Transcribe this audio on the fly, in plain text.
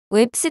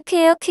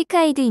웹스퀘어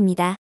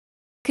퀵하이드입니다.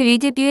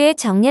 그리드뷰에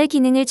정렬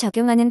기능을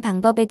적용하는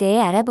방법에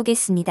대해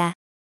알아보겠습니다.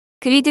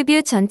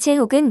 그리드뷰 전체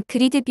혹은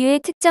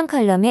그리드뷰의 특정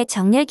컬럼에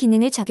정렬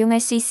기능을 적용할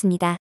수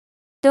있습니다.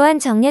 또한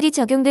정렬이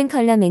적용된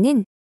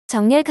컬럼에는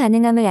정렬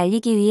가능함을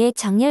알리기 위해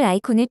정렬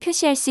아이콘을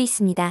표시할 수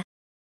있습니다.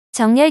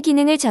 정렬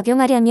기능을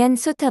적용하려면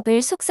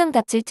sortable 속성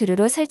값을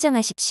true로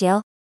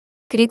설정하십시오.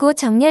 그리고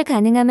정렬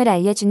가능함을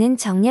알려주는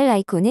정렬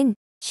아이콘은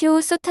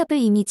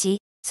showSortableImage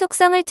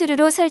속성을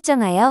true로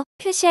설정하여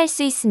표시할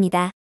수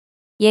있습니다.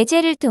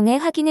 예제를 통해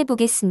확인해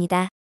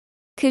보겠습니다.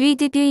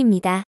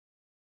 그리드뷰입니다.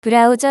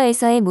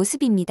 브라우저에서의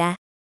모습입니다.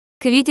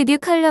 그리드뷰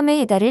컬럼의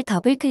헤더를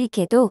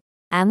더블클릭해도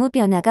아무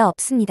변화가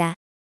없습니다.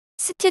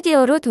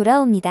 스튜디오로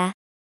돌아옵니다.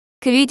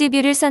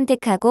 그리드뷰를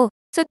선택하고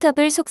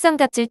sortable 속성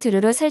값을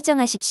true로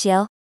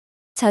설정하십시오.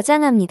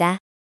 저장합니다.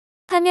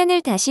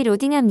 화면을 다시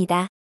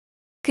로딩합니다.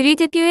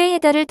 그리드뷰의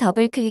헤더를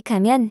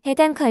더블클릭하면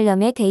해당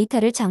컬럼의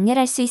데이터를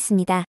정렬할 수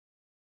있습니다.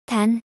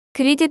 단,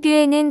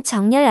 그리드뷰에는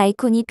정렬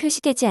아이콘이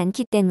표시되지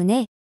않기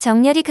때문에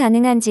정렬이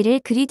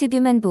가능한지를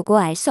그리드뷰만 보고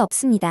알 수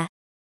없습니다.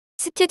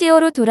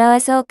 스튜디오로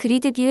돌아와서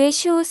그리드뷰의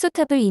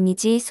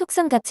showSortableImage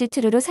속성 값을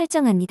true로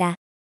설정합니다.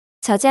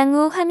 저장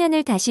후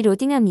화면을 다시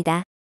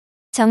로딩합니다.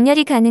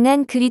 정렬이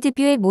가능한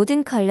그리드뷰의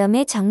모든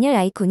컬럼에 정렬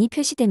아이콘이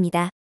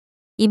표시됩니다.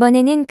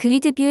 이번에는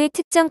그리드뷰의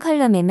특정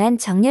컬럼에만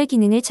정렬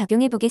기능을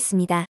적용해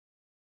보겠습니다.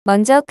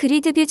 먼저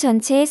그리드뷰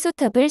전체의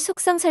sortable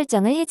속성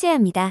설정을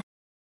해제합니다.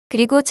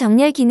 그리고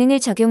정렬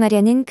기능을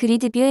적용하려는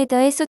그리드뷰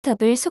헤더의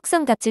sortable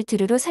속성 값을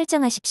true로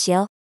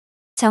설정하십시오.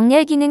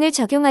 정렬 기능을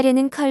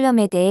적용하려는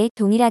컬럼에 대해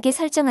동일하게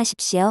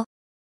설정하십시오.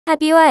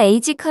 하비와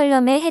에이지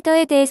컬럼의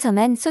헤더에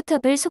대해서만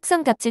sortable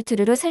속성 값을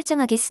true로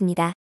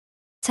설정하겠습니다.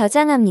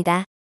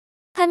 저장합니다.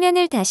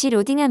 화면을 다시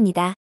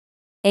로딩합니다.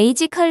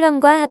 에이지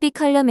컬럼과 하비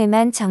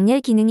컬럼에만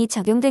정렬 기능이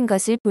적용된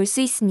것을 볼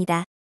수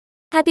있습니다.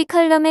 하비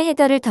컬럼의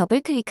헤더를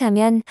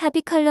더블클릭하면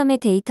하비 컬럼의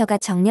데이터가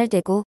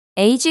정렬되고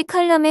에이지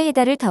컬럼의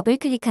헤더를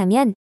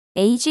더블클릭하면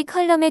에이지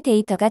컬럼의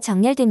데이터가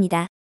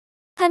정렬됩니다.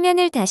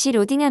 화면을 다시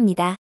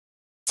로딩합니다.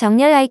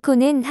 정렬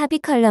아이콘은 하비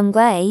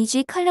컬럼과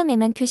에이지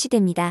컬럼에만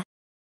표시됩니다.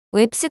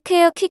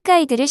 웹스퀘어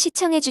퀵가이드를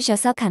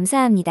시청해주셔서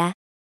감사합니다.